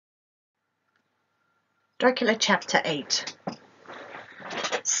Dracula Chapter 8.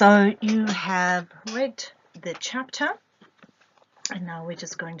 So you have read the chapter, and now we're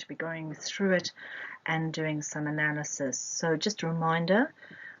just going to be going through it and doing some analysis. So just a reminder,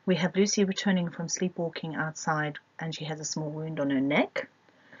 we have Lucy returning from sleepwalking outside, and she has a small wound on her neck.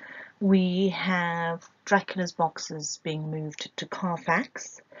 We have Dracula's boxes being moved to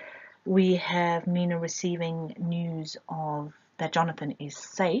Carfax. We have Mina receiving news of that Jonathan is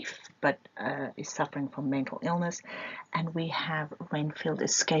safe but is suffering from mental illness, and we have Renfield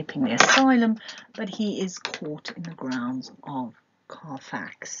escaping the asylum, but he is caught in the grounds of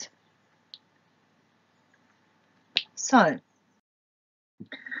Carfax. So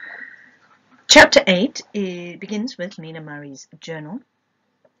chapter 8 begins with Mina Murray's journal.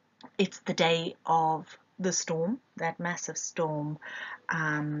 It's the day of the storm, that massive storm,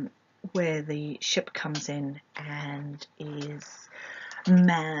 where the ship comes in and is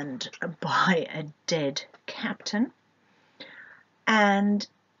manned by a dead captain, and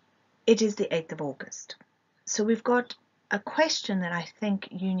it is the 8th of August. So we've got a question that I think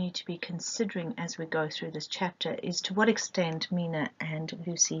you need to be considering as we go through this chapter, is to what extent Mina and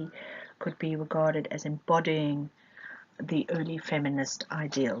Lucy could be regarded as embodying the early feminist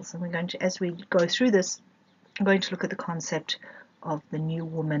ideals. And we're going to, as we go through this, I'm going to look at the concept of the new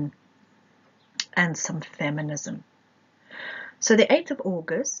woman and some feminism. So the 8th of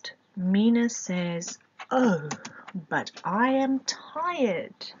August, Mina says, "Oh, but I am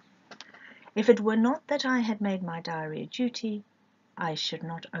tired. If it were not that I had made my diary a duty, I should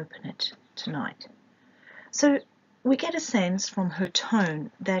not open it tonight." So we get a sense from her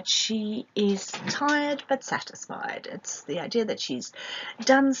tone that she is tired but satisfied. It's the idea that she's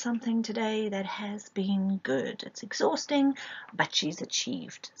done something today that has been good. It's exhausting, but she's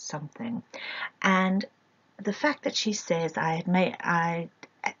achieved something. And the fact that she says had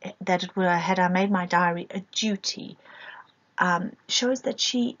I made my diary a duty shows that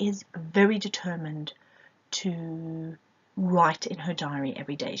she is very determined to write in her diary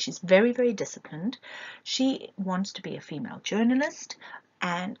every day. She's very, very disciplined. She wants to be a female journalist,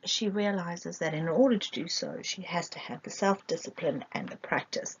 and she realizes that in order to do so, she has to have the self-discipline and the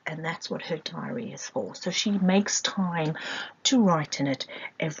practice, and that's what her diary is for. So she makes time to write in it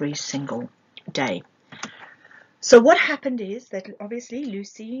every single day. So what happened is that obviously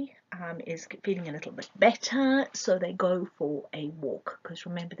Lucy is feeling a little bit better, so they go for a walk, because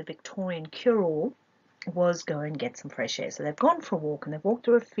remember the Victorian cure-all was go and get some fresh air. So they've gone for a walk, and they've walked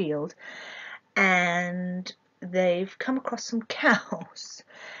through a field, and they've come across some cows,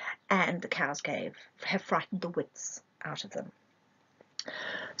 and the cows have frightened the wits out of them.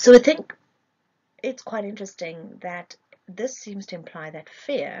 So I think it's quite interesting that this seems to imply that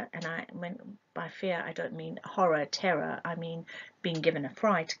fear, and by fear I don't mean horror, terror, I mean being given a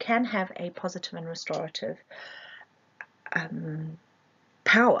fright, can have a positive and restorative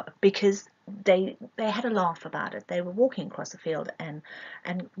power, because they had a laugh about it. They were walking across a field and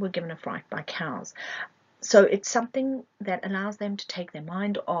were given a fright by cows. So it's something that allows them to take their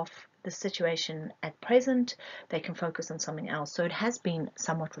mind off the situation at present. They can focus on something else. So it has been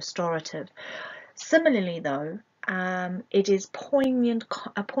somewhat restorative. Similarly, though, it is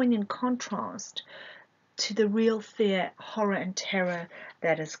a poignant contrast to the real fear, horror, and terror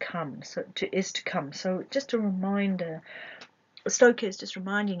that is to come. So just a reminder, Stoker is just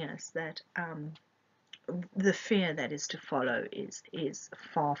reminding us that the fear that is to follow is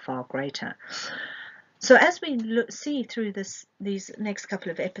far, far greater. So as we see through these next couple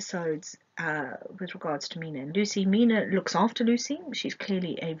of episodes with regards to Mina and Lucy, Mina looks after Lucy. She's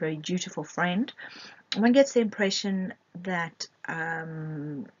clearly a very dutiful friend. One gets the impression that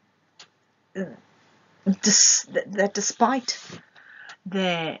that despite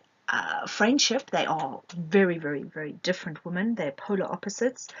their friendship, they are very, very, very different women. They're polar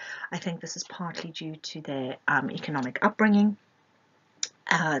opposites. I think this is partly due to their economic upbringing.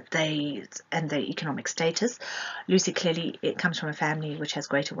 And their economic status. Lucy clearly comes from a family which has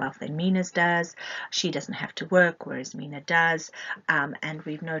greater wealth than Mina's does. She doesn't have to work, whereas Mina does. And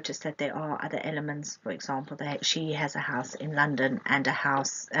we've noticed that there are other elements. For example, that she has a house in London and a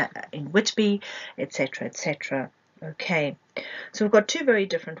house in Whitby, etc., etc. Okay, so we've got two very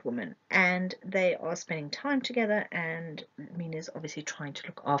different women, and they are spending time together, and Mina's obviously trying to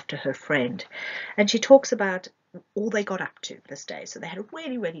look after her friend. And she talks about all they got up to this day. So they had a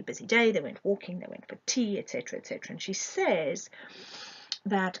really, really busy day. They went walking, they went for tea, etc., etc. And she says,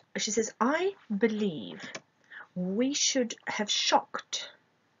 I believe we should have shocked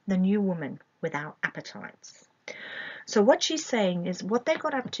the new woman with our appetites. So what she's saying is what they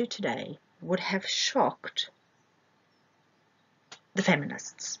got up to today would have shocked the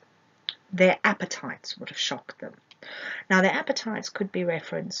feminists. their appetites would have shocked them. Now, their appetites could be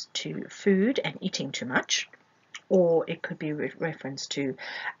reference to food and eating too much, or it could be reference to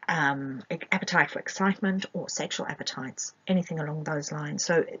appetite for excitement or sexual appetites, anything along those lines.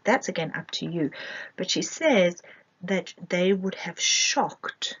 So that's again up to you. But she says that they would have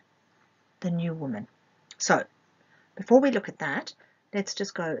shocked the new woman. So before we look at that, let's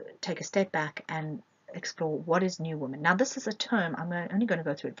just go take a step back and explore what is new woman. Now, this is a term, I'm only going to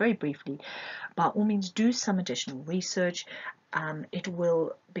go through it very briefly. By all means, do some additional research. It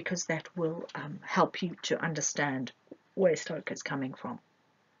will, because that will help you to understand where Stoker is coming from.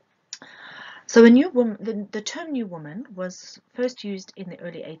 So a new woman, the term new woman was first used in the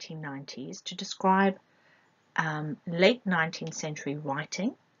early 1890s to describe late 19th century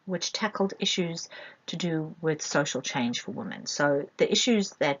writing, which tackled issues to do with social change for women. So the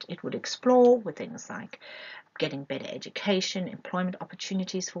issues that it would explore were things like getting better education, employment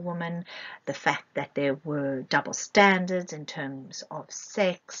opportunities for women, the fact that there were double standards in terms of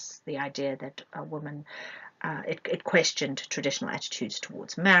sex, the idea that a woman, it questioned traditional attitudes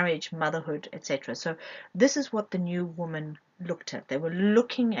towards marriage, motherhood, etc. So this is what the new woman looked at. They were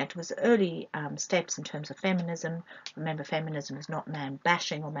looking at, was early steps in terms of feminism. Remember, feminism is not man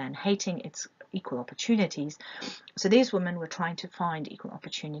bashing or man hating, it's equal opportunities. So these women were trying to find equal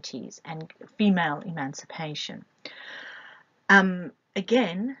opportunities and female emancipation.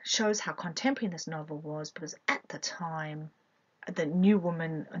 Again, shows how contemporary this novel was, because at the time, the new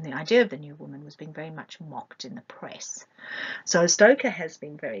woman and the idea of the new woman was being very much mocked in the press. So Stoker has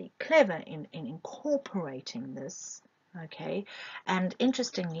been very clever in incorporating this. Okay, and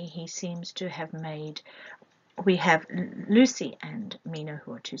interestingly, he seems to have made, we have Lucy and Mina,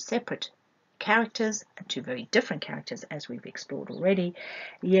 who are two separate characters, two very different characters, as we've explored already,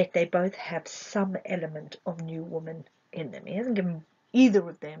 yet they both have some element of new woman in them. He hasn't given either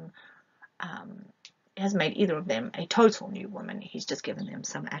of them, hasn't made either of them a total new woman. He's just given them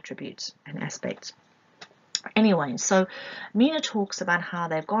some attributes and aspects. Anyway, so Mina talks about how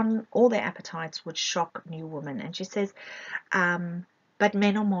they've gone, all their appetites would shock new women, and she says, but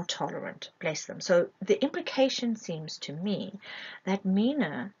men are more tolerant, bless them. So the implication seems to me that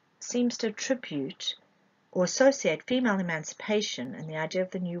Mina seems to attribute or associate female emancipation and the idea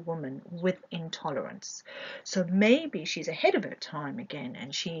of the new woman with intolerance. So maybe she's ahead of her time again,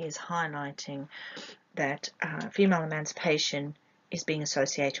 and she is highlighting that female emancipation is being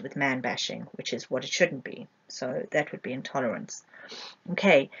associated with man bashing, which is what it shouldn't be. So that would be intolerance.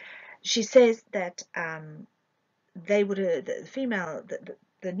 Okay, she says that they would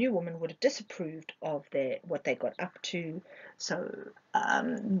the new woman would have disapproved of what they got up to. So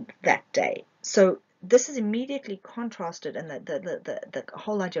that day. So this is immediately contrasted, and the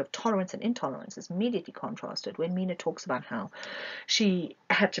whole idea of tolerance and intolerance is immediately contrasted when Mina talks about how she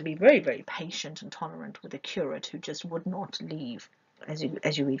had to be very, very patient and tolerant with a curate who just would not leave, as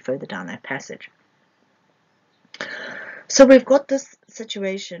you read further down that passage. So we've got this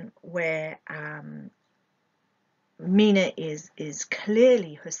situation where Mina is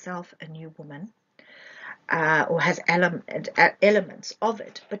clearly herself a new woman, or has elements of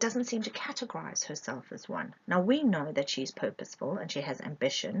it, but doesn't seem to categorize herself as one. Now, we know that she's purposeful and she has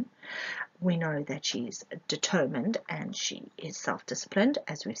ambition. We know that she's determined and she is self-disciplined,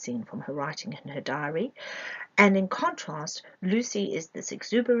 as we've seen from her writing in her diary. And in contrast, Lucy is this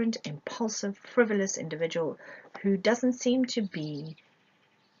exuberant, impulsive, frivolous individual who doesn't seem to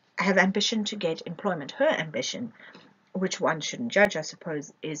have ambition to get employment. Her ambition, which one shouldn't judge, I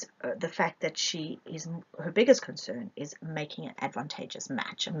suppose, is the fact that her biggest concern is making an advantageous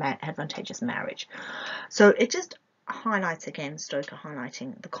match, advantageous marriage. So it just highlights, again, Stoker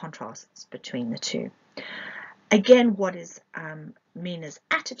highlighting the contrasts between the two. Again, what is Mina's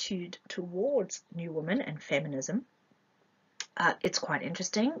attitude towards new woman and feminism? It's quite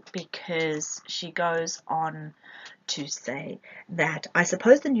interesting, because she goes on to say that I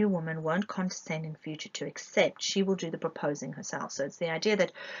suppose the new woman won't condescend in future to accept. She will do the proposing herself. So it's the idea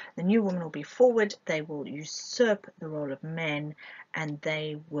that the new woman will be forward, they will usurp the role of men, and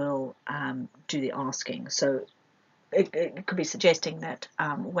they will do the asking. So it could be suggesting that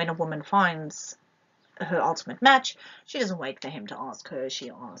when a woman finds her ultimate match, she doesn't wait for him to ask her,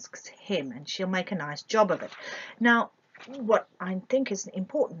 she asks him, and she'll make a nice job of it. Now, what I think is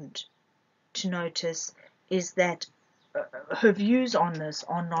important to notice is that her views on this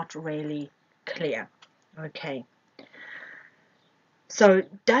are not really clear. Okay. So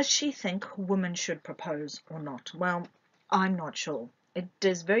does she think women should propose or not? Well, I'm not sure. It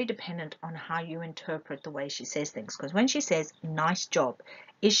is very dependent on how you interpret the way she says things. Because when she says nice job,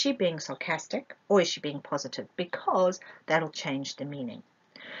 is she being sarcastic or is she being positive? Because that'll change the meaning.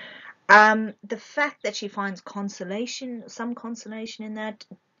 The fact that she finds some consolation in that,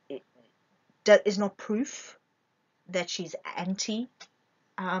 is not proof that she's anti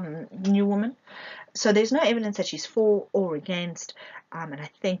New Woman. So there's no evidence that she's for or against, and I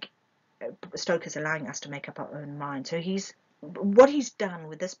think Stoker's allowing us to make up our own mind. So what he's done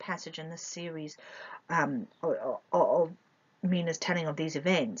with this passage in this series of Mina's telling of these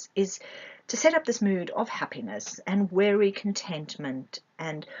events is to set up this mood of happiness and weary contentment,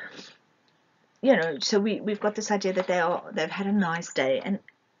 and so we've got this idea that they've had a nice day, and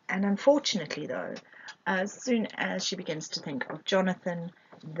unfortunately though, as soon as she begins to think of Jonathan,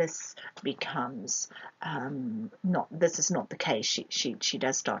 this becomes this is not the case. She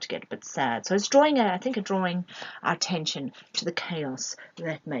does start to get a bit sad. So it's drawing our attention to the chaos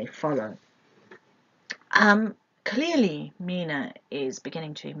that may follow. Clearly, Mina is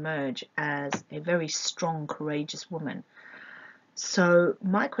beginning to emerge as a very strong, courageous woman. So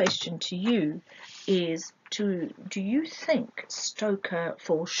my question to you is, do you think Stoker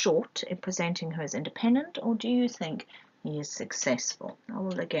falls short in presenting her as independent, or do you think he is successful? I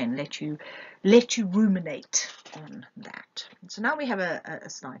will again let you ruminate on that. So now we have a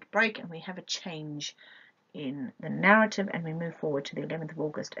slight break, and we have a change in the narrative, and we move forward to the 11th of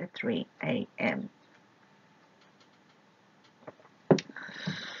August at 3 a.m.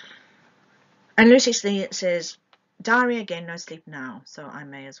 And Lucy says, diary again, no sleep now, so I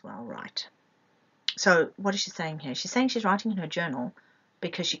may as well write. So what is she saying here? She's saying she's writing in her journal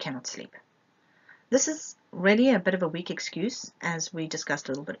because she cannot sleep. This is really a bit of a weak excuse, as we discussed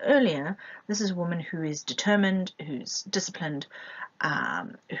a little bit earlier. This is a woman who is determined, who's disciplined,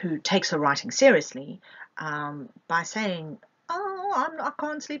 who takes her writing seriously, by saying, oh, I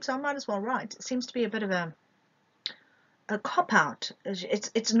can't sleep, so I might as well write. It seems to be a bit of a cop-out.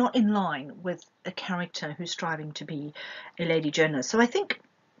 It's not in line with a character who's striving to be a lady journalist. So I think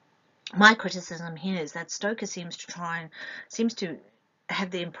my criticism here is that Stoker seems to have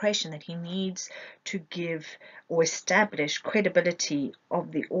the impression that he needs to give or establish credibility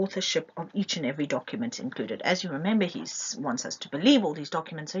of the authorship of each and every document included. As you remember, he wants us to believe all these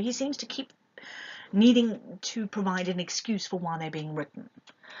documents, so he seems to keep needing to provide an excuse for why they're being written.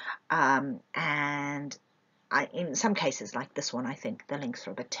 And in some cases, like this one, I think the links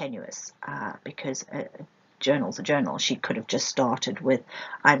are a bit tenuous, because a journal's a journal. She could have just started with,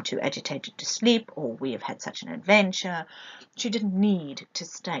 I'm too agitated to sleep, or we have had such an adventure. She didn't need to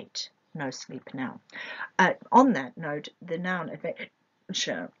state no sleep now. On that note, the noun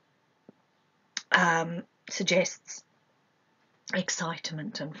adventure suggests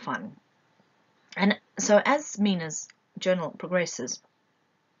excitement and fun. And so as Mina's journal progresses,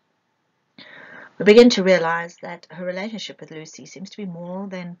 we begin to realize that her relationship with Lucy seems to be more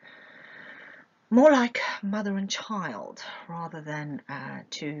like mother and child, rather than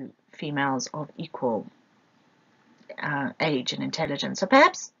two females of equal age and intelligence. So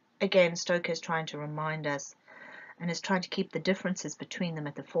perhaps, again, Stoker is trying to remind us and is trying to keep the differences between them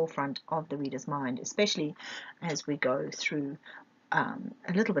at the forefront of the reader's mind, especially as we go through a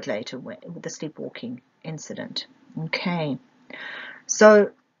little bit later with the sleepwalking incident. Okay,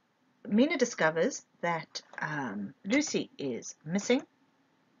 so Mina discovers that Lucy is missing,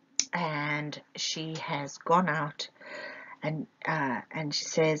 and she has gone out, and she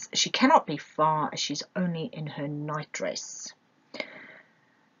says she cannot be far as she's only in her nightdress.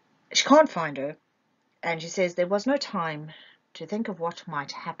 She can't find her, and she says there was no time to think of what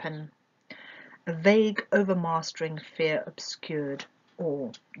might happen. A vague, overmastering fear obscured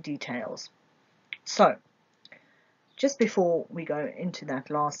all details. So, just before we go into that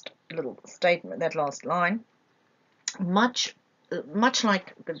last little statement, that last line, much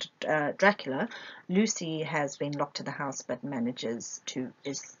like Dracula, Lucy has been locked to the house but manages to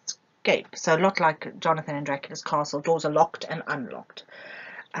escape. So a lot like Jonathan in Dracula's castle, doors are locked and unlocked,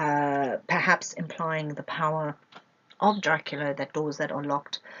 perhaps implying the power of Dracula, that doors that are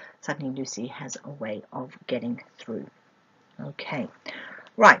locked, suddenly Lucy has a way of getting through. Okay,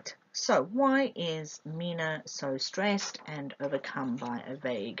 right. So why is Mina so stressed and overcome by a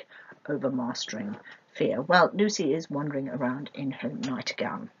vague, overmastering fear? Well, Lucy is wandering around in her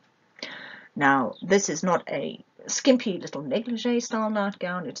nightgown. Now, this is not a skimpy little negligee style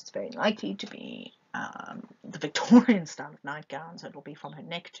nightgown. It's very likely to be the Victorian style of nightgown. So it will be from her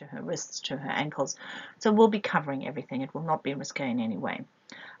neck to her wrists to her ankles. So we'll be covering everything. It will not be risque in any way.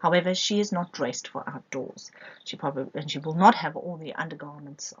 However, she is not dressed for outdoors. She will not have all the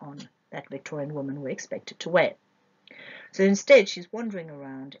undergarments on that Victorian woman we expected to wear. So instead, she's wandering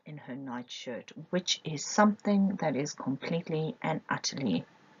around in her nightshirt, which is something that is completely and utterly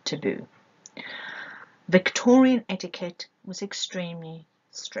taboo. Victorian etiquette was extremely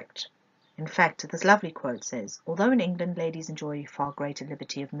strict. In fact, this lovely quote says, although in England ladies enjoy far greater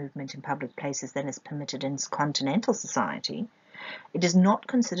liberty of movement in public places than is permitted in continental society, it is not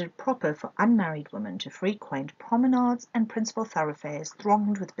considered proper for unmarried women to frequent promenades and principal thoroughfares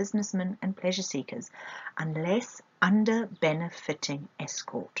thronged with businessmen and pleasure seekers unless under benefiting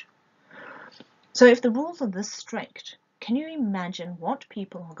escort. So if the rules are this strict, can you imagine what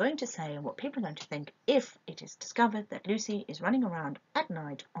people are going to say and what people are going to think if it is discovered that Lucy is running around at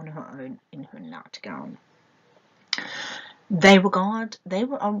night on her own in her nightgown? They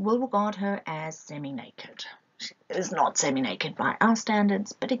will regard her as semi-naked. She is not semi-naked by our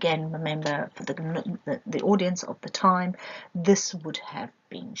standards, but again, remember, for the audience of the time, this would have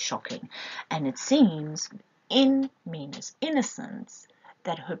been shocking. And it seems, in Mina's innocence,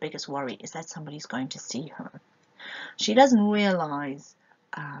 that her biggest worry is that somebody's going to see her. She doesn't realize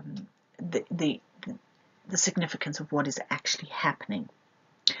the significance of what is actually happening.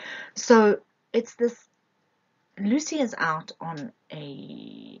 So it's this. Lucy is out on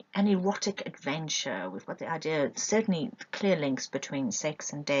an erotic adventure. We've got the idea, certainly clear links between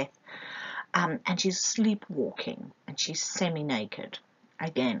sex and death, and she's sleepwalking, and she's semi-naked,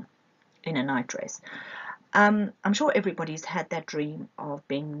 again, in a nightdress. I'm sure everybody's had that dream of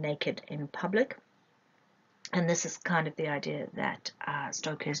being naked in public, and this is kind of the idea that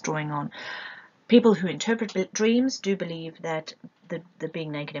Stoker is drawing on. People who interpret dreams do believe that the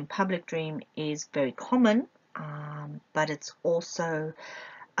being naked in public dream is very common, but it's also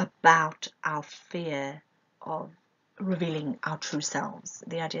about our fear of revealing our true selves.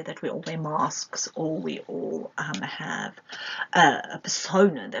 The idea that we all wear masks, or we all have a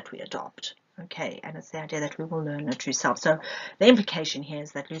persona that we adopt. Okay, and it's the idea that we will learn a true self. So the implication here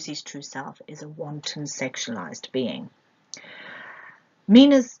is that Lucy's true self is a wanton sexualized being.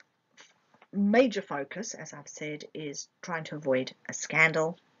 Mina's major focus, as I've said, is trying to avoid a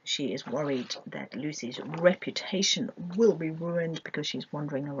scandal. She is worried that Lucy's reputation will be ruined because she's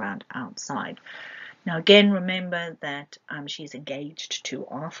wandering around outside. Now, again, remember that she's engaged to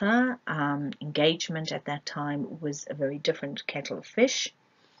Arthur. Engagement at that time was a very different kettle of fish.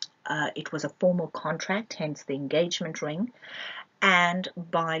 It was a formal contract, hence the engagement ring. And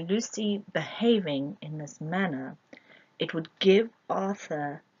by Lucy behaving in this manner, it would give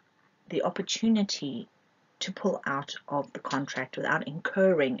Arthur the opportunity to pull out of the contract without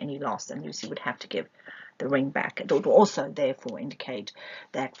incurring any loss, and Lucy would have to give the ring back. It would also therefore indicate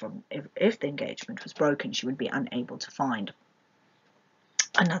that if the engagement was broken, she would be unable to find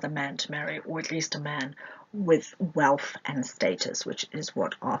another man to marry, or at least a man with wealth and status, which is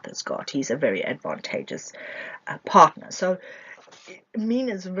what Arthur's got. He's a very advantageous partner. So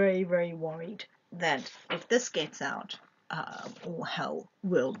Mina's very, very worried that if this gets out, all hell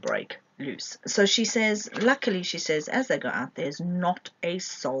will break loose. So she says, luckily, she says, as they go out, there's not a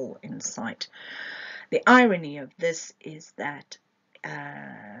soul in sight. The irony of this is that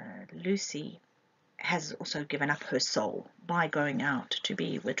Lucy has also given up her soul by going out to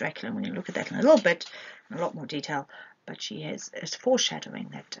be with Dracula. When you look at that in a little bit, in a lot more detail, but she is foreshadowing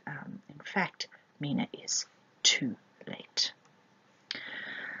that, in fact, Mina is too late.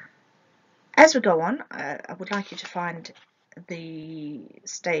 As we go on, I would like you to find the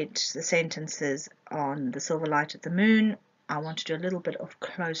sentences on the silver light of the moon. I want to do a little bit of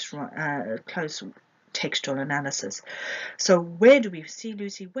close textual analysis. So where do we see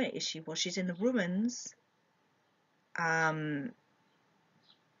Lucy? Where is she? Well, she's in the ruins of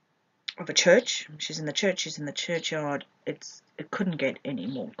a church. She's in the church. She's in the churchyard. It couldn't get any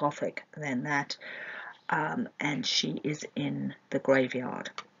more gothic than that. And she is in the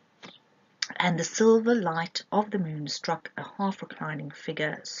graveyard. And the silver light of the moon struck a half-reclining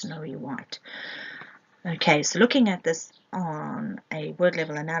figure, snowy white. Okay, so looking at this on a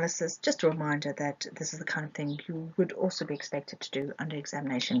word-level analysis, just a reminder that this is the kind of thing you would also be expected to do under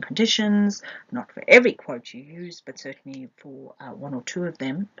examination conditions, not for every quote you use, but certainly for one or two of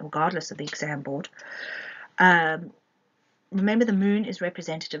them, regardless of the exam board. Remember, the moon is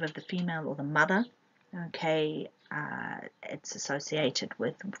representative of the female or the mother. Okay, it's associated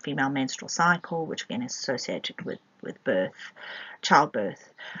with female menstrual cycle, which again is associated with birth,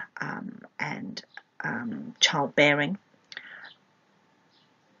 childbirth, and childbearing.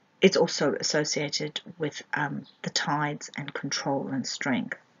 It's also associated with the tides and control and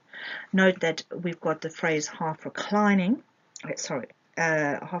strength. Note that we've got the phrase half reclining,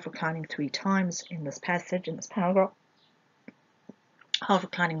 half reclining 3 times in this passage, in this paragraph. Half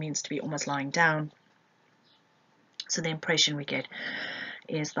reclining means to be almost lying down. So the impression we get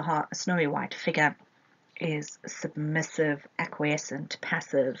is the snowy white figure is submissive, acquiescent,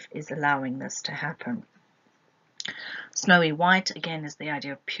 passive, is allowing this to happen. Snowy white, again, is the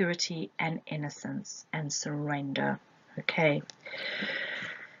idea of purity and innocence and surrender. Okay.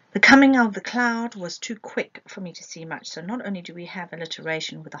 The coming of the cloud was too quick for me to see much. So not only do we have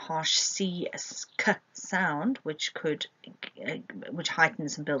alliteration with a harsh C sk sound, which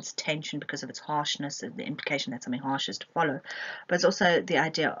heightens and builds tension because of its harshness, the implication that something harsh is to follow, but it's also the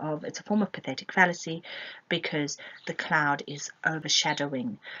idea of it's a form of pathetic fallacy because the cloud is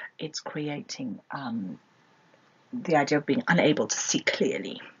overshadowing. It's creating the idea of being unable to see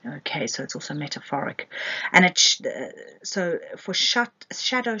clearly. Okay, so it's also metaphoric, and so for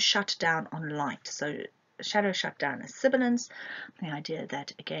shadow shut down on light. So shadow shut down is sibilance, the idea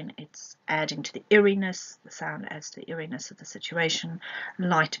that again it's adding to the eeriness. The sound adds to the eeriness of the situation.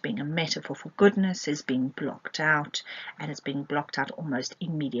 Light being a metaphor for goodness is being blocked out, and it's being blocked out almost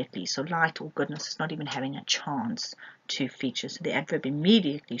immediately. So light or goodness is not even having a chance to feature. So the adverb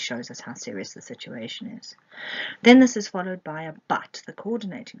immediately shows us how serious the situation is. Then this is followed by a but. The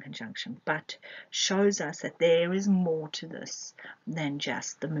coordinating conjunction but shows us that there is more to this than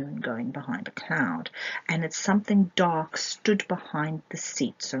just the moon going behind a cloud. And it's something dark stood behind the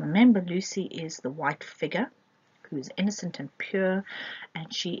seat. So remember, Lucy is the white figure who is innocent and pure,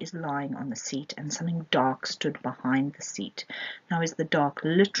 and she is lying on the seat, and something dark stood behind the seat. Now, is the dark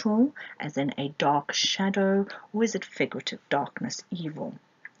literal, as in a dark shadow, or is it figurative darkness, evil?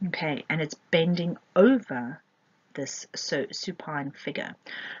 Okay, and it's bending over this supine figure.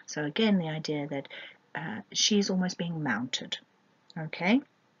 So again, the idea that she's almost being mounted. Okay,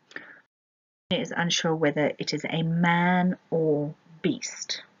 it is unsure whether it is a man or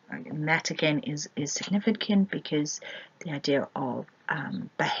beast. And that again is significant because the idea of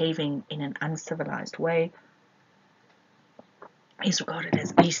behaving in an uncivilized way is regarded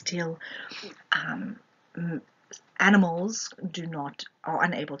as bestial. Animals are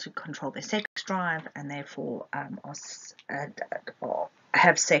unable to control their sex drive, and therefore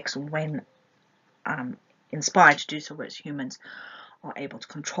have sex when inspired to do so, whereas humans are able to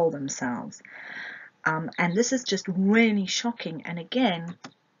control themselves. And this is just really shocking. And again,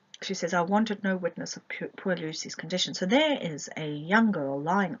 she says, I wanted no witness of poor Lucy's condition. So there is a young girl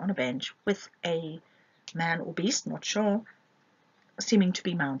lying on a bench with a man or beast, not sure, seeming to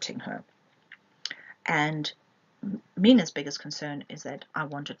be mounting her. And Mina's biggest concern is that I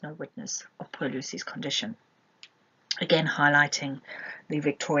wanted no witness of poor Lucy's condition. Again, highlighting the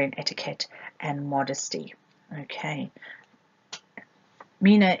Victorian etiquette and modesty. Okay.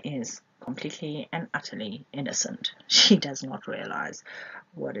 Mina is completely and utterly innocent. She does not realize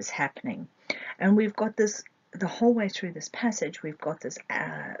what is happening. And we've got this, the whole way through this passage, we've got this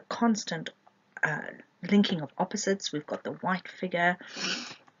constant linking of opposites. We've got the white figure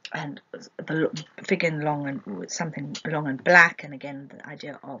and the figure in long and with something long and black, and again the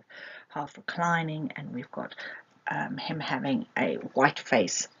idea of half reclining, and we've got him having a white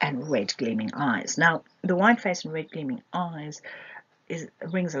face and red gleaming eyes. Now, the white face and red gleaming eyes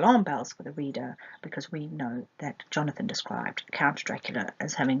rings alarm bells for the reader, because we know that Jonathan described Count Dracula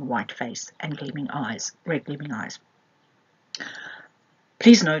as having a white face and gleaming eyes, red gleaming eyes.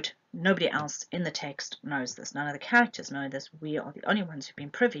 Please note, nobody else in the text knows this. None of the characters know this. We are the only ones who've been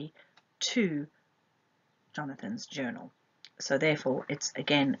privy to Jonathan's journal. So therefore, it's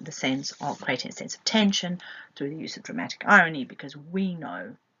again the sense of creating a sense of tension through the use of dramatic irony, because we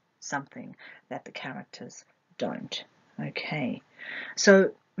know something that the characters don't. Okay,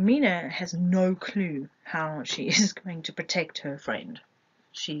 so Mina has no clue how she is going to protect her friend.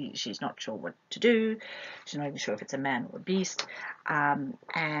 She's not sure what to do. She's not even sure if it's a man or a beast,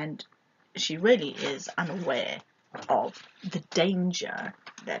 and she really is unaware of the danger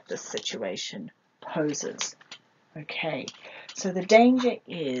that this situation poses. Okay, so the danger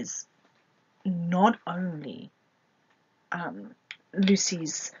is not only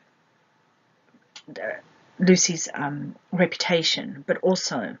Lucy's reputation, but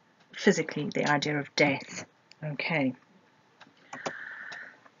also physically the idea of death. Okay.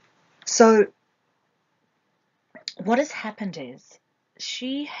 So what has happened is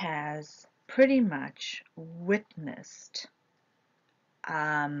she has pretty much witnessed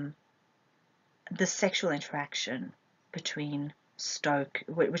the sexual interaction between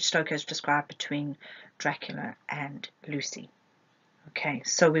which Stoker has described between Dracula and Lucy. Okay,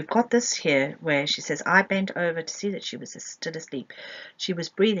 so we've got this here where she says, I bent over to see that she was still asleep. She was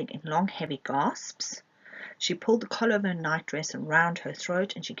breathing in long, heavy gasps. She pulled the collar of her nightdress around her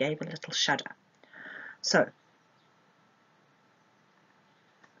throat, and she gave a little shudder. So,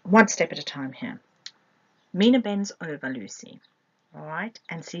 one step at a time here. Mina bends over Lucy, all right,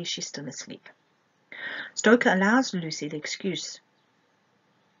 and sees she's still asleep. Stoker allows Lucy the excuse.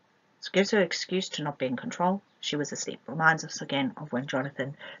 Gives her excuse to not be in control. She was asleep. Reminds us again of when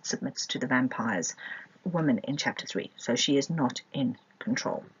Jonathan submits to the vampire's woman in chapter 3. So she is not in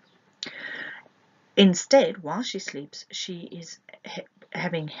control. Instead, while she sleeps, she is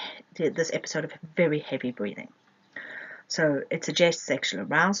having this episode of very heavy breathing. So it suggests sexual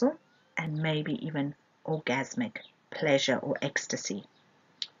arousal and maybe even orgasmic pleasure or ecstasy.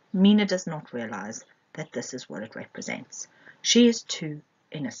 Mina does not realize that this is what it represents. She is too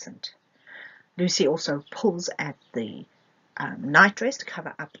innocent. Lucy also pulls at the nightdress to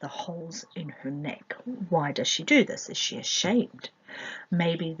cover up the holes in her neck. Why does she do this? Is she ashamed?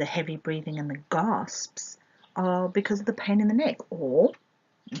 Maybe the heavy breathing and the gasps are because of the pain in the neck. Or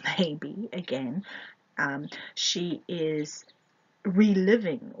maybe, again, she is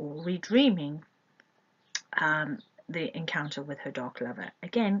reliving or redreaming the encounter with her dark lover.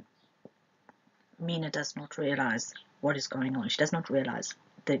 Again, Mina does not realize what is going on. She does not realize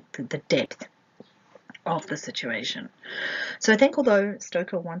the depth of the situation. So I think although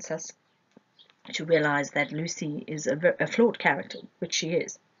Stoker wants us to realize that Lucy is a flawed character, which she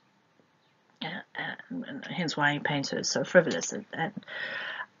is, hence why he paints her so frivolous,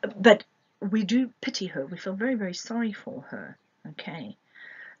 but we do pity her. We feel very, very sorry for her. Okay,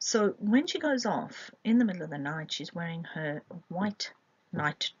 so when she goes off in the middle of the night, she's wearing her white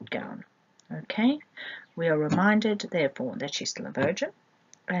nightgown. Okay, we are reminded therefore that she's still a virgin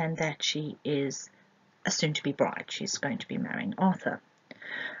and that she is a soon-to-be bride. She's going to be marrying Arthur.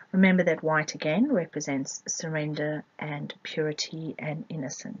 Remember that white again represents surrender and purity and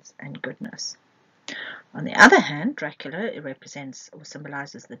innocence and goodness. On the other hand, Dracula represents or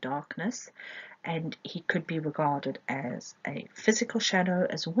symbolizes the darkness, and he could be regarded as a physical shadow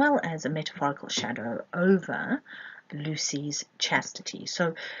as well as a metaphorical shadow over Lucy's chastity.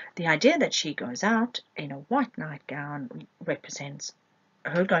 So the idea that she goes out in a white nightgown represents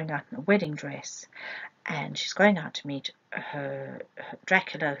her going out in a wedding dress, and she's going out to meet her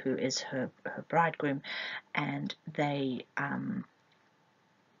Dracula, who is her bridegroom, and they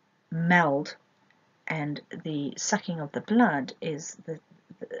meld, and the sucking of the blood is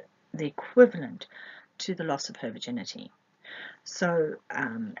the equivalent to the loss of her virginity. So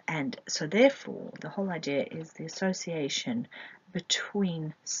so therefore the whole idea is the association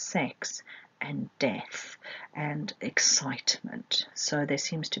between sex and death and excitement. So there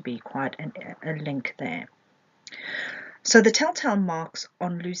seems to be quite a link there. So the telltale marks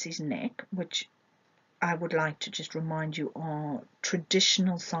on Lucy's neck, which I would like to just remind you are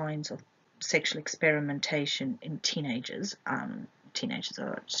traditional signs of sexual experimentation in teenagers. Teenagers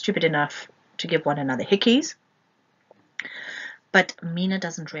are stupid enough to give one another hickeys, but Mina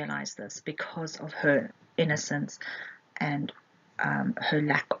doesn't realize this because of her innocence and her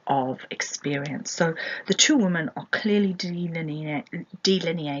lack of experience. So the two women are clearly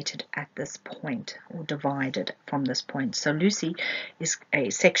delineated at this point, or divided from this point. So Lucy is a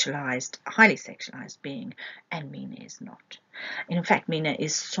sexualized, highly sexualized being, and Mina is not. And in fact, Mina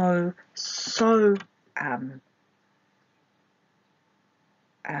is so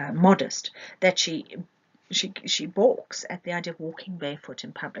modest that she balks at the idea of walking barefoot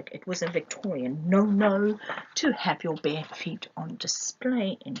in public. It was a Victorian no to have your bare feet on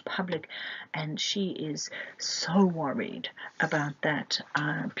display in public, and she is so worried about that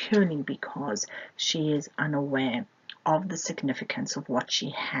purely because she is unaware of the significance of what she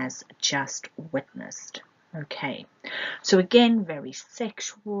has just witnessed. Okay, so again, very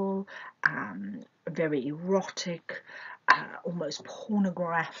sexual, very erotic, almost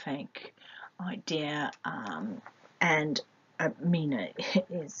pornographic idea, and Mina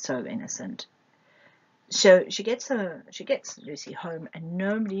is so innocent. So she gets Lucy home, and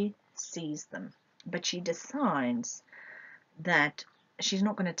nobody sees them, but she decides that she's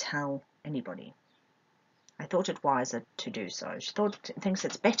not going to tell anybody. I thought it wiser to do so. She thinks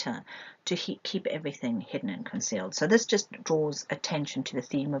it's better to keep everything hidden and concealed. So this just draws attention to the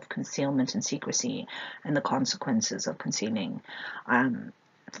theme of concealment and secrecy and the consequences of concealing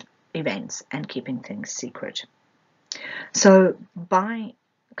events and keeping things secret. So by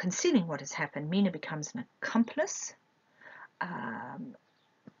concealing what has happened, Mina becomes an accomplice,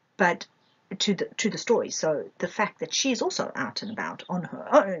 but to the story. So the fact that she is also out and about on her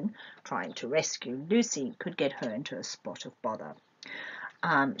own trying to rescue Lucy could get her into a spot of bother.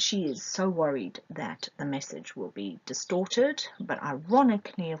 She is so worried that the message will be distorted, but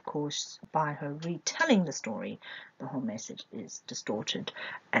ironically, of course, by her retelling the story, the whole message is distorted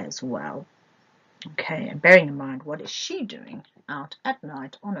as well. Okay, and bearing in mind, what is she doing out at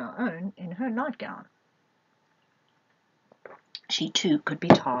night on her own in her nightgown? She too could be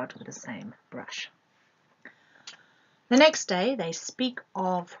tarred with the same brush. The next day, they speak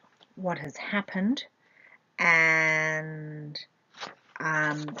of what has happened, and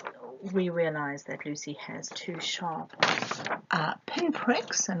we realize that Lucy has 2 sharp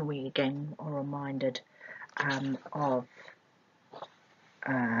pinpricks, and we again are reminded of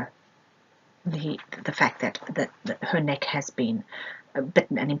the fact that her neck has been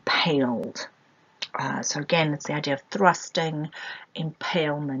bitten and impaled. So again, it's the idea of thrusting,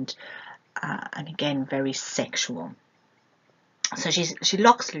 impalement, and again, very sexual. So she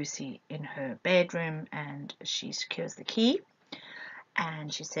locks Lucy in her bedroom and she secures the key.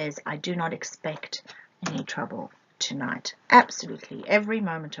 And she says, I do not expect any trouble tonight. Absolutely. Every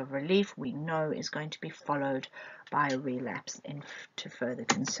moment of relief we know is going to be followed by a relapse into further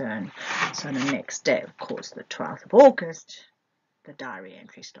concern. So the next day, of course, the 12th of August, the diary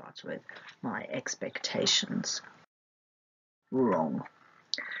entry starts with, my expectations wrong.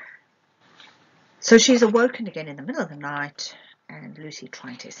 So she's awoken again in the middle of the night, and Lucy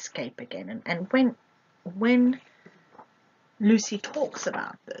trying to escape again. And when Lucy talks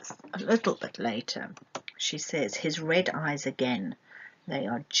about this a little bit later, she says, his red eyes again, they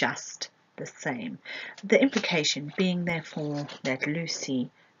are just the same. The implication being, therefore, that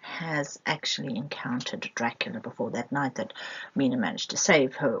Lucy has actually encountered Dracula before. That night that Mina managed to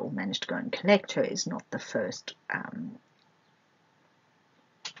save her or managed to go and collect her is not the first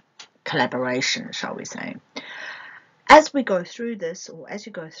collaboration, shall we say. As we go through this, or as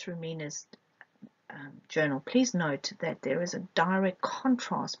you go through Mina's journal, please note that there is a direct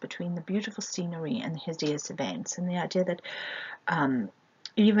contrast between the beautiful scenery and the hideous events, and the idea that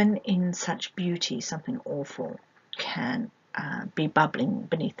even in such beauty, something awful can be bubbling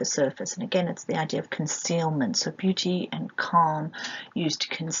beneath the surface. And again, it's the idea of concealment. So beauty and calm used to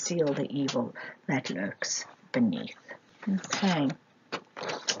conceal the evil that lurks beneath. Okay.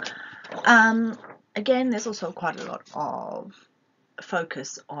 Again, there's also quite a lot of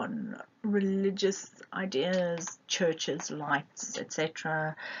focus on religious ideas, churches, lights,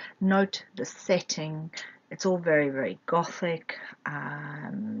 etc. Note the setting. It's all very, very gothic.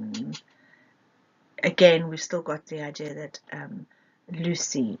 Again, we've still got the idea that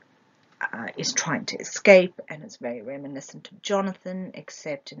Lucy is trying to escape, and it's very reminiscent of Jonathan,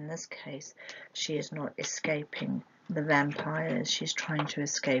 except in this case she is not escaping the vampires, she's trying to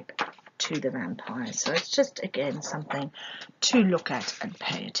escape to the vampires. So it's just, again, something to look at and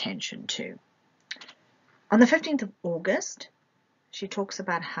pay attention to. On the 15th of August, she talks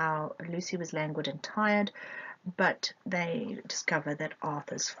about how Lucy was languid and tired, but they discover that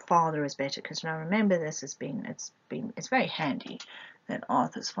Arthur's father is better. Because now remember, this has been it's very handy that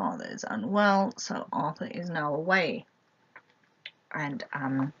Arthur's father is unwell, so Arthur is now away, and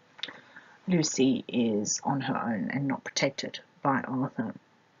Lucy is on her own and not protected by Arthur.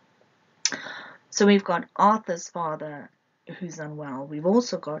 So we've got Arthur's father who's unwell. We've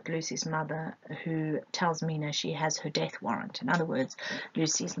also got Lucy's mother who tells Mina she has her death warrant. In other words,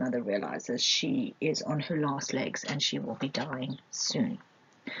 Lucy's mother realizes she is on her last legs and she will be dying soon.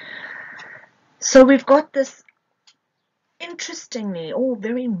 So we've got this, interestingly, all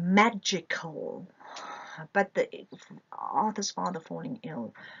very magical, but Arthur's father falling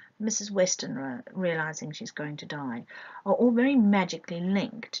ill, Mrs. Westenra realizing she's going to die, are all very magically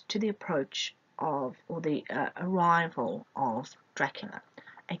linked to the approach of, or the arrival of Dracula.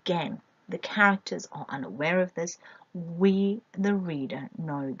 Again, the characters are unaware of this. We, the reader,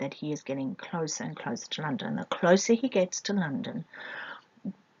 know that he is getting closer and closer to London. And the closer he gets to London,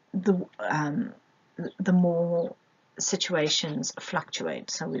 the more situations fluctuate.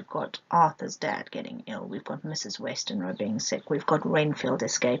 So we've got Arthur's dad getting ill, we've got Mrs. Westenra being sick, we've got Renfield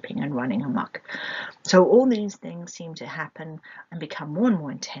escaping and running amok. So all these things seem to happen and become more and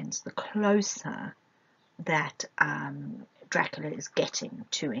more intense the closer that Dracula is getting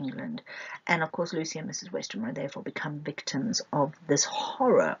to England. And of course Lucy and Mrs. Westenra therefore become victims of this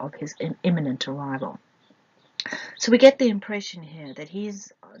horror of his imminent arrival. So we get the impression here that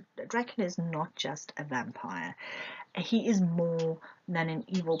Dracula is not just a vampire. He is more than an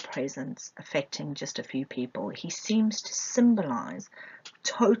evil presence affecting just a few people. He seems to symbolize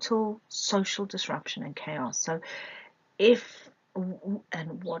total social disruption and chaos. So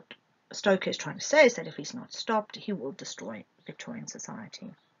and what Stoker is trying to say is that if he's not stopped, he will destroy Victorian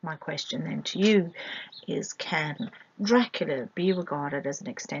society. My question then to you is, can Dracula be regarded as an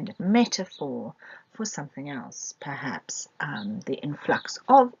extended metaphor for something else? Perhaps the influx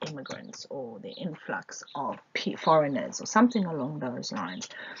of immigrants or the influx of foreigners or something along those lines.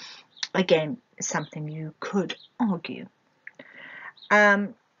 Again, something you could argue.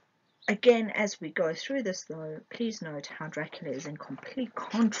 Again, as we go through this, though, please note how Dracula is in complete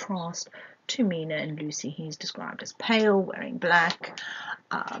contrast to Mina and Lucy. He's described as pale, wearing black,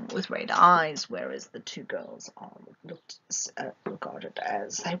 with red eyes, whereas the two girls are regarded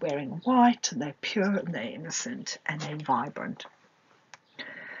as they're wearing white, and they're pure, and they're innocent, and they're vibrant.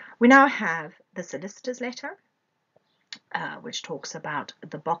 We now have the solicitor's letter, which talks about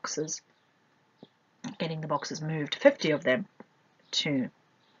the boxes, getting the boxes moved, 50 of them, to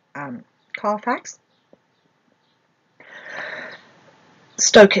Carfax.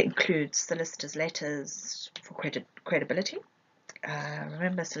 Stoker includes solicitors' letters for credibility.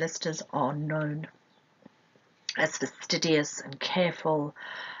 Remember, solicitors are known as fastidious and careful,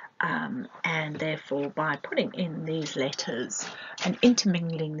 and therefore by putting in these letters and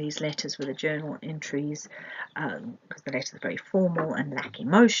intermingling these letters with the journal entries, because the letters are very formal and lack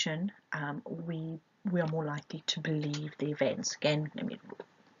emotion, we are more likely to believe the events. Again, let me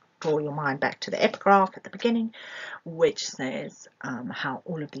draw your mind back to the epigraph at the beginning, which says how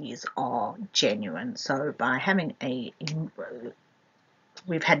all of these are genuine. So by having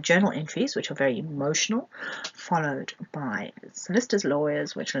we've had journal entries which are very emotional, followed by solicitors'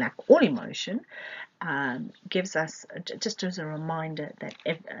 lawyers which lack all emotion, gives us, just as a reminder,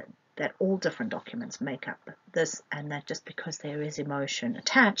 that all different documents make up this, and that just because there is emotion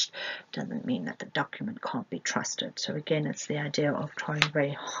attached doesn't mean that the document can't be trusted. So again, it's the idea of trying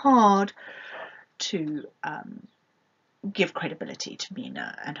very hard to give credibility to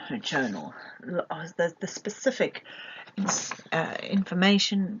Mina and her journal. The specific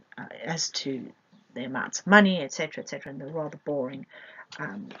information as to the amounts of money, etc., etc., and the rather boring.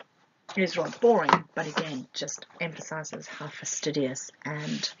 It is rather boring, but again, just emphasizes how fastidious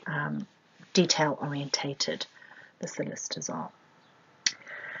and detail-orientated the solicitors are.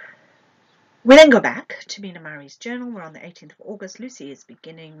 We then go back to Mina Murray's journal. We're on the 18th of August. Lucy is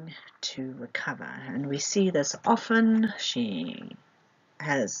beginning to recover, and we see this often. She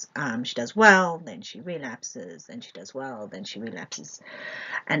does well, then she relapses, then she does well, then she relapses,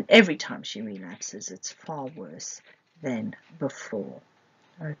 and every time she relapses, it's far worse than before.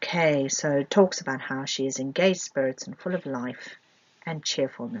 Okay, so it talks about how she is engaged spirits and full of life and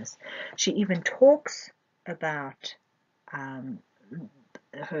cheerfulness. She even talks about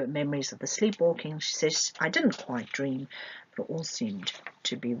her memories of the sleepwalking. She says, I didn't quite dream, but it all seemed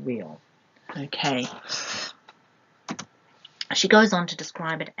to be real. Okay. She goes on to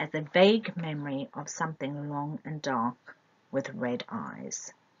describe it as a vague memory of something long and dark with red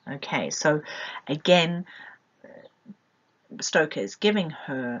eyes. Okay, so again, Stoker is giving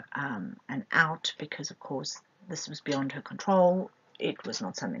her an out because, of course, this was beyond her control. It was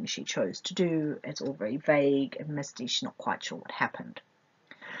not something she chose to do. It's all very vague and misty. She's not quite sure what happened.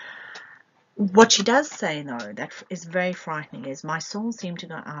 What she does say, though, that is very frightening, is my soul seemed to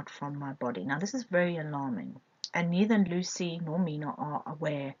go out from my body. Now, this is very alarming, and neither Lucy nor Mina are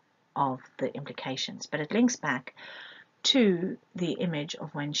aware of the implications, but it links back to the image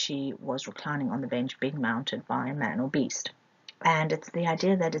of when she was reclining on the bench being mounted by a man or beast. And it's the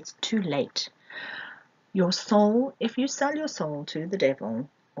idea that it's too late. Your soul, if you sell your soul to the devil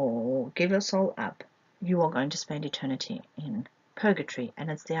or give your soul up, you are going to spend eternity in purgatory. And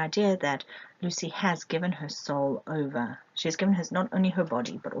it's the idea that Lucy has given her soul over. She's given not only her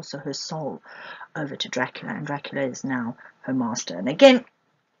body, but also her soul over to Dracula, and Dracula is now her master. And again,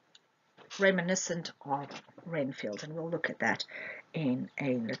 reminiscent of Renfield, and we'll look at that in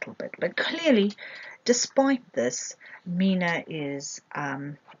a little bit. But clearly, despite this, Mina is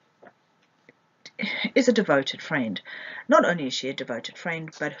a devoted friend. Not only is she a devoted friend,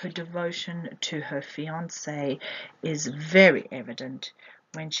 but her devotion to her fiancé is very evident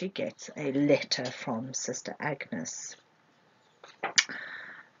when she gets a letter from Sister Agnes.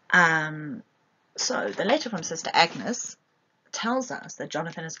 So the letter from Sister Agnes tells us that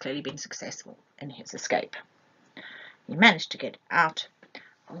Jonathan has clearly been successful in his escape. He managed to get out.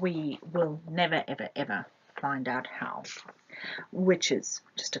 We will never, ever, ever find out how, which is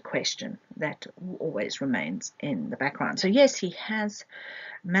just a question that always remains in the background. So yes, he has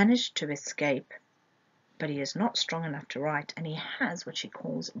managed to escape, but he is not strong enough to write, and he has what she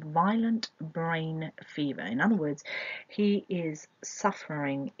calls violent brain fever. In other words, he is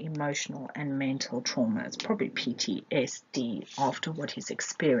suffering emotional and mental trauma. It's probably PTSD after what he's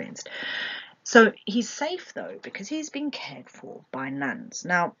experienced. So he's safe, though, because he's been cared for by nuns.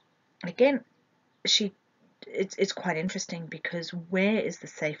 Now, again, it's quite interesting, because where is the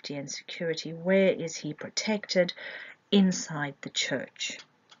safety and security? Where is he protected? Inside the church.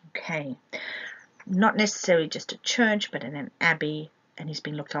 Okay. Not necessarily just a church, but in an abbey, and he's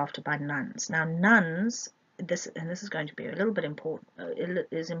been looked after by nuns. Now, nuns, this is going to be a little bit important. It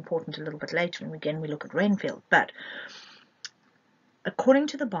is important a little bit later, and again we look at Renfield. But according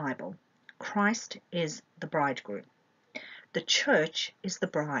to the Bible, Christ is the bridegroom. The church is the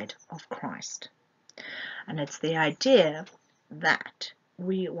bride of Christ, and it's the idea that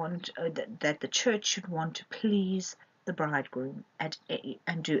we want that the church should want to please the bridegroom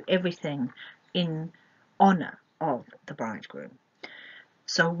and do everything in honor of the bridegroom.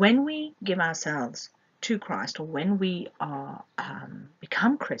 So when we give ourselves to Christ, or when we are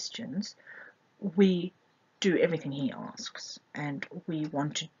become Christians, we do everything he asks, and we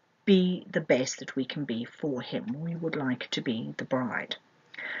want to be the best that we can be for him. We would like to be the bride.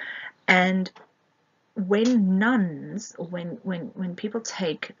 And when nuns, when people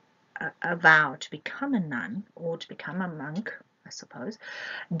take a vow to become a nun or to become a monk, I suppose,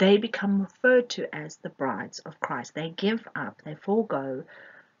 they become referred to as the brides of Christ. They give up, they forego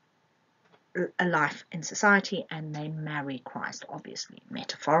a life in society, and they marry Christ, obviously,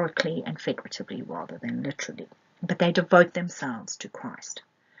 metaphorically and figuratively rather than literally. But they devote themselves to Christ.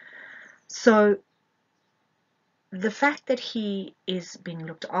 So the fact that he is being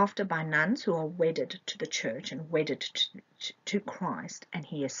looked after by nuns who are wedded to the church and wedded to Christ, and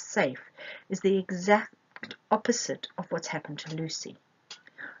he is safe, is the exact opposite of what's happened to Lucy.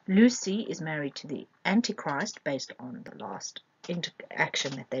 Lucy is married to the Antichrist based on the last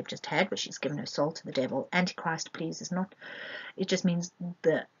interaction that they've just had, where she's given her soul to the devil. Antichrist, please, is not, it just means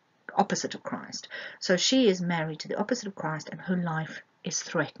the opposite of Christ. So she is married to the opposite of Christ, and her life is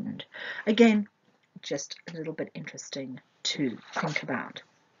threatened. Again, just a little bit interesting to think about.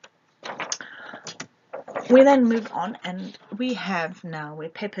 We then move on, and we're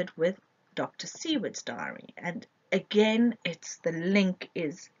peppered with Dr. Seward's diary, and again, it's the link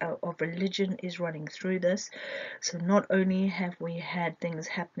of religion is running through this. So not only have we had things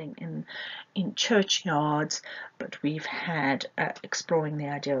happening in churchyards, but we've had exploring the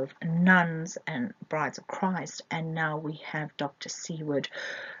idea of nuns and brides of Christ, and now we have Dr. Seward,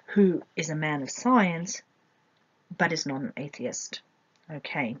 who is a man of science, but is not an atheist.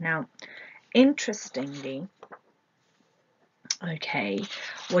 Okay, now, interestingly,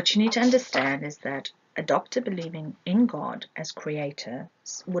 what you need to understand is that a doctor believing in God as creator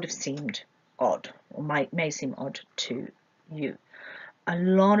would have seemed odd, or may seem odd to you. A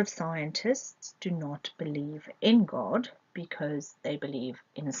lot of scientists do not believe in God because they believe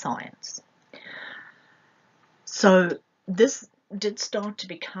in science. So this did start to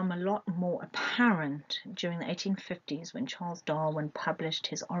become a lot more apparent during the 1850s when Charles Darwin published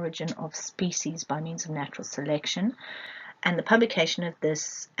his Origin of Species by Means of Natural Selection. And the publication of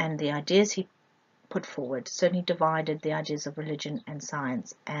this and the ideas he put forward certainly divided the ideas of religion and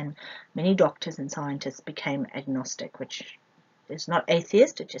science, and many doctors and scientists became agnostic, which is not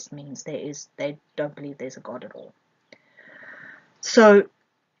atheist, it just means they don't believe there's a God at all. So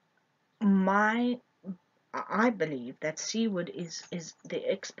I believe that Seward is the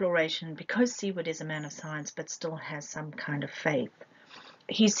exploration, because Seward is a man of science but still has some kind of faith.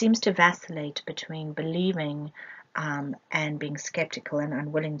 He seems to vacillate between believing and being skeptical and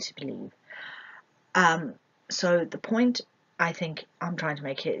unwilling to believe. So the point I think I'm trying to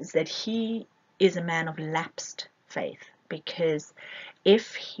make here is that he is a man of lapsed faith, because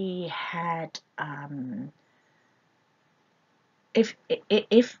if he had,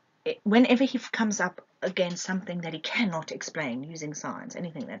 whenever he comes up against something that he cannot explain using science,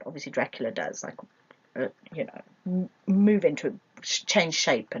 anything that obviously Dracula does, like move into, change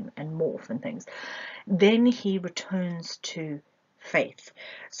shape and morph and things, then he returns to faith.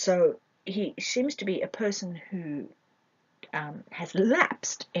 So he seems to be a person who has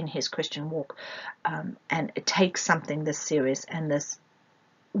lapsed in his Christian walk, and it takes something this serious and this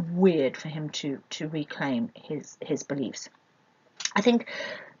weird for him to reclaim his beliefs. I think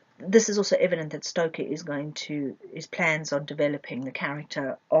this is also evident that Stoker is plans on developing the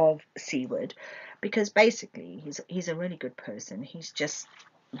character of Seward, because basically he's a really good person. He's just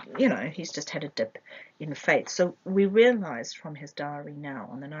had a dip in faith. So we realize from his diary now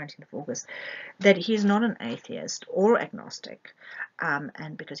on the 19th of August that he's not an atheist or agnostic,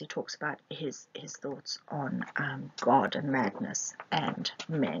 and because he talks about his thoughts on God and madness and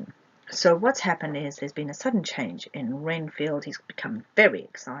men. So what's happened is there's been a sudden change in Renfield. He's become very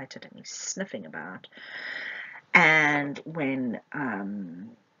excited and he's sniffing about. And when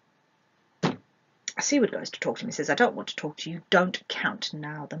Seward goes to talk to him, he says, "I don't want to talk to you. Don't count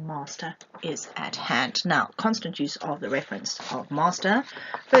now. The master is at hand." Now, constant use of the reference of master.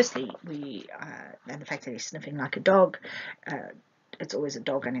 Firstly, and the fact that he's sniffing like a dog. It's always a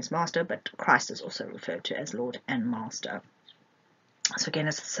dog and his master, but Christ is also referred to as Lord and Master. So again,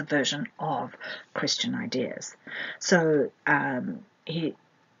 it's a subversion of Christian ideas. So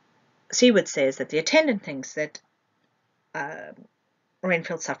Seward says that the attendant thinks that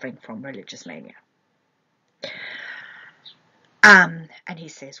Renfield's suffering from religious mania. And he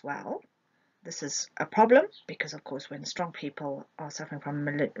says, well, this is a problem because, of course, when strong people are suffering from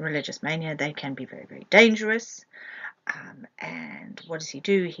religious mania, they can be very, very dangerous. And what does he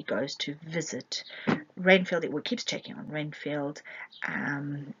do? He goes to visit Renfield. It keeps checking on Renfield.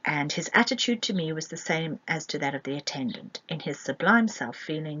 And his attitude to me was the same as to that of the attendant. In his sublime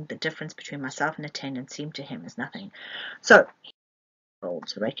self-feeling, the difference between myself and attendant seemed to him as nothing. So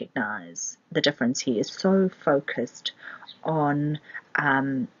to recognize the difference. He is so focused on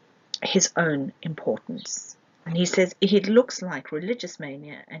his own importance. And he says it looks like religious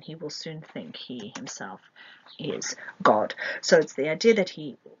mania, and he will soon think he himself is God. So it's the idea that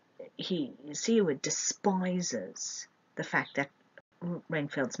Seward despises the fact that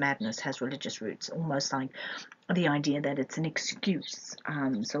Renfield's madness has religious roots, almost like the idea that it's an excuse.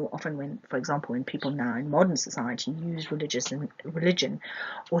 So often when, for example, when people now in modern society use religion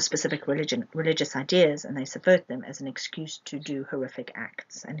or specific religious ideas, and they subvert them as an excuse to do horrific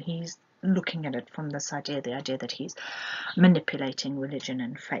acts. And he's looking at it from this idea, the idea that he's manipulating religion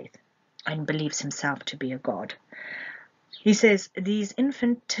and faith and believes himself to be a god. He says, these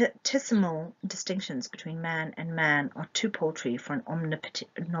infinitesimal distinctions between man and man are too paltry for an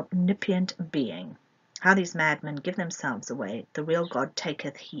omnipotent being. How these madmen give themselves away. The real God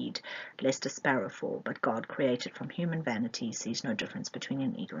taketh heed, lest a sparrow fall. But God, created from human vanity, sees no difference between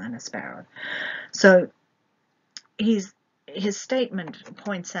an eagle and a sparrow. So his statement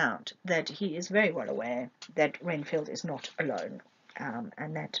points out that he is very well aware that Renfield is not alone,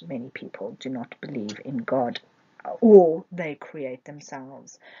 and that many people do not believe in God, or they create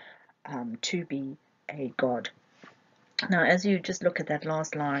themselves to be a god. Now, as you just look at that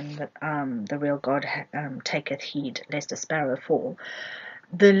last line, that the real God taketh heed lest a sparrow fall,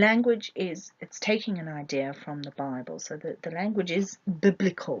 the language it's taking an idea from the Bible. So the language is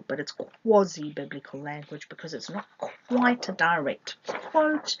biblical, but it's quasi-biblical language because it's not quite a direct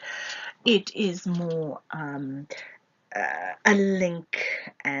quote. It is more a link,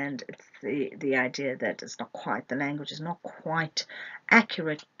 and it's the idea that it's not quite, the language is not quite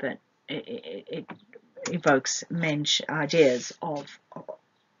accurate, but it evokes men's ideas of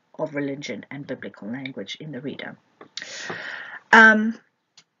religion and biblical language in the reader.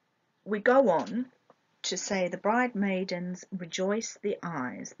 We go on to say, the bridemaidens rejoice the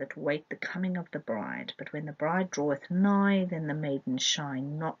eyes that wait the coming of the bride, but when the bride draweth nigh, then the maidens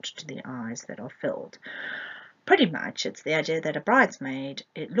shine not to the eyes that are filled. Pretty much it's the idea that a bridesmaid,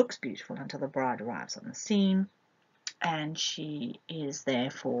 it looks beautiful until the bride arrives on the scene, and she is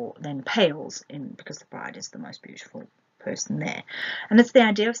therefore then pales because the bride is the most beautiful person there. And it's the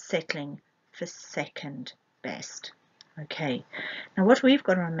idea of settling for second best. Okay, now what we've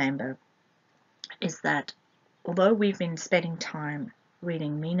got to remember is that although we've been spending time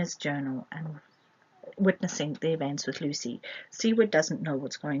reading Mina's journal and witnessing the events with Lucy, Seward doesn't know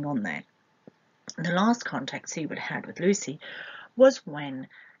what's going on there. The last contact Seward had with Lucy was when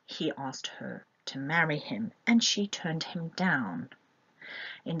he asked her to marry him, and she turned him down.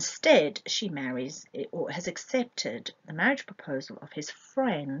 Instead, she marries, or has accepted, the marriage proposal of his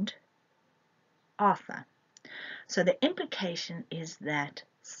friend Arthur. So the implication is that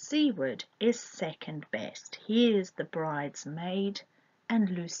Seward is second best. He is the bridesmaid, and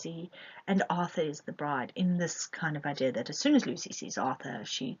Lucy and Arthur is the bride, in this kind of idea that as soon as Lucy sees Arthur,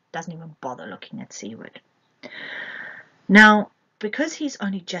 she doesn't even bother looking at Seward. Now, because he's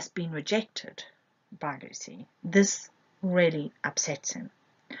only just been rejected by Lucy, this really upsets him.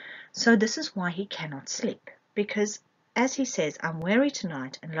 So this is why he cannot sleep, because as he says, I'm weary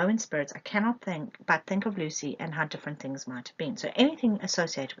tonight and low in spirits. I cannot think of Lucy and how different things might have been. So anything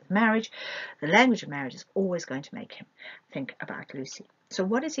associated with marriage, the language of marriage, is always going to make him think about Lucy. So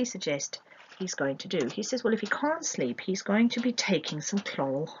what does he suggest he's going to do? He says, well, if he can't sleep, he's going to be taking some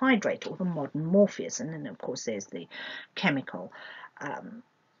chloral hydrate, or the modern Morpheus. And then, of course, there's the chemical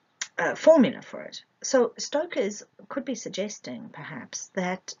formula for it. So Stoker could be suggesting, perhaps,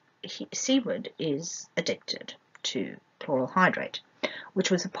 that Seward is addicted to chloral hydrate, which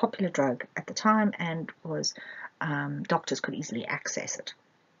was a popular drug at the time and was doctors could easily access it.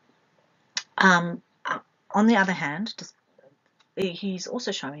 On the other hand, he's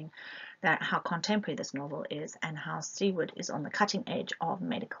also showing that how contemporary this novel is and how Seward is on the cutting edge of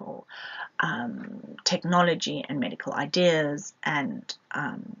medical technology and medical ideas and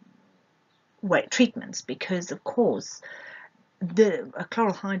treatments, because of course the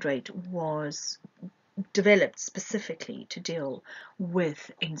chloral hydrate was developed specifically to deal with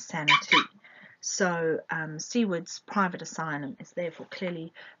insanity. So Seward's private asylum is therefore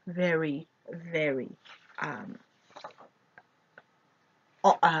clearly very, very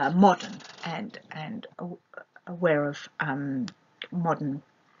modern and aware of modern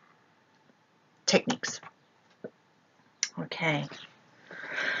techniques. Okay.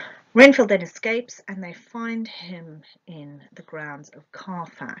 Renfield then escapes, and they find him in the grounds of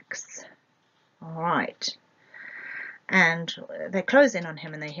Carfax. All right. And they close in on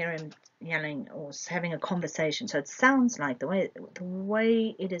him, and they hear him yelling or having a conversation. So it sounds like the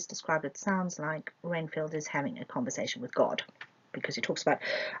way it is described, it sounds like Renfield is having a conversation with God, because he talks about,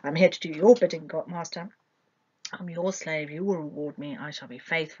 "I'm here to do your bidding, God Master. I'm your slave, you will reward me, I shall be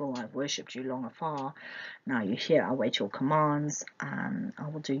faithful, I've worshipped you long afar, now you're here, I'll wait your commands, I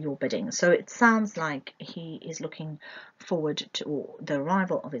will do your bidding." So it sounds like he is looking forward to the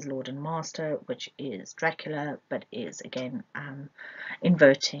arrival of his Lord and Master, which is Dracula, but is again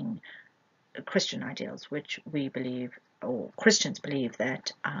inverting Christian ideals, which we believe, or Christians believe,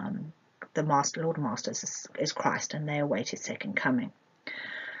 that the Lord and Master is Christ, and they await his second coming.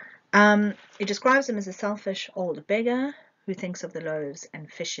 It describes him as a selfish old beggar who thinks of the loaves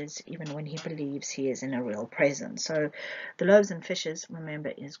and fishes even when he believes he is in a real presence. So the loaves and fishes,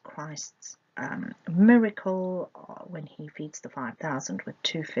 remember, is Christ's miracle when he feeds the 5,000 with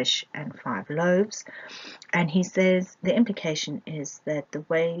 2 fish and 5 loaves. And he says the implication is that the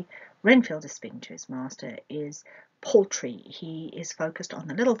way Renfield is speaking to his master is paltry. He is focused on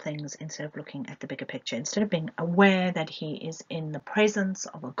the little things instead of looking at the bigger picture. Instead of being aware that he is in the presence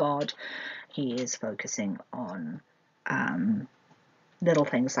of a God, he is focusing on little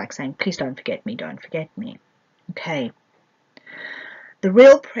things like saying, "Please don't forget me, don't forget me." Okay. The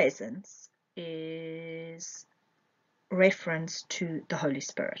real presence is reference to the Holy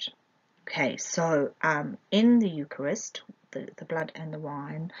Spirit. Okay, so in the Eucharist, the blood and the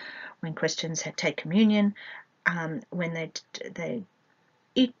wine, when Christians take communion, when they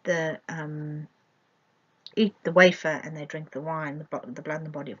eat the wafer and they drink the wine, the blood and the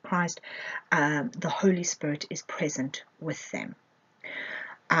body of Christ, the Holy Spirit is present with them.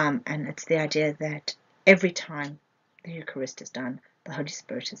 And it's the idea that every time the Eucharist is done, the Holy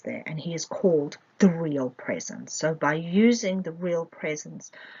Spirit is there, and he is called the real presence. So by using the real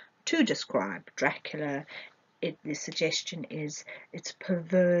presence to describe Dracula, the suggestion is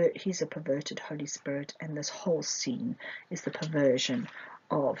he's a perverted Holy Spirit, and this whole scene is the perversion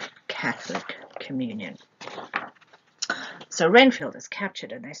of Catholic communion. So Renfield is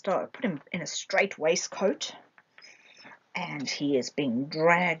captured, and they put him in a straight waistcoat, and he is being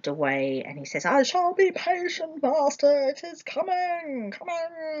dragged away, and he says, "I shall be patient, master, it is coming,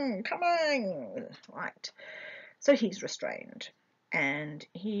 coming, coming." Right. So he's restrained, and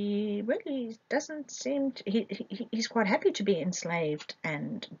he really doesn't seem to, he's quite happy to be enslaved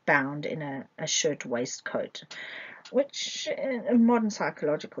and bound in a shirt waistcoat, which in modern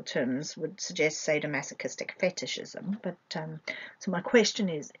psychological terms would suggest sadomasochistic fetishism. But so my question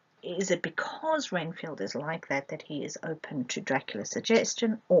is it because Renfield is like that he is open to Dracula's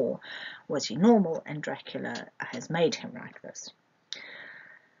suggestion, or was he normal and Dracula has made him like this?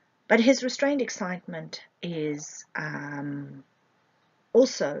 But his restrained excitement is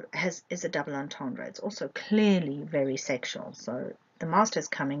also is a double entendre. It's also clearly very sexual. So the master's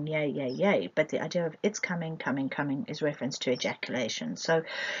coming, yay, yay, yay. But the idea of it's coming, coming, coming is reference to ejaculation. So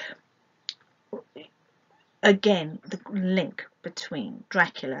again, the link between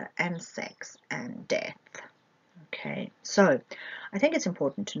Dracula and sex and death. Okay, so I think it's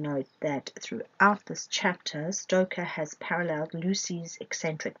important to note that throughout this chapter, Stoker has paralleled Lucy's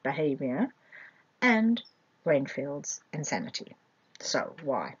eccentric behavior and Renfield's insanity. So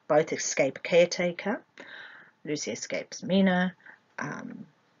why? Both escape a caretaker. Lucy escapes Mina.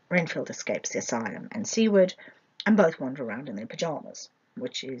 Renfield escapes the asylum and Seward, and both wander around in their pajamas,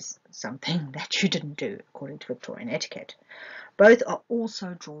 which is something that you didn't do according to Victorian etiquette. Both are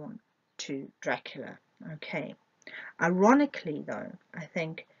also drawn to Dracula. Okay. Ironically, though, I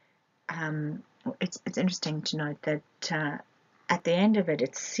think it's interesting to note that at the end of it,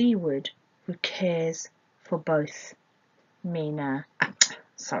 it's Seward who cares for both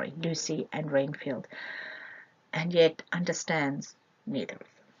Lucy and Renfield, and yet understands neither of them.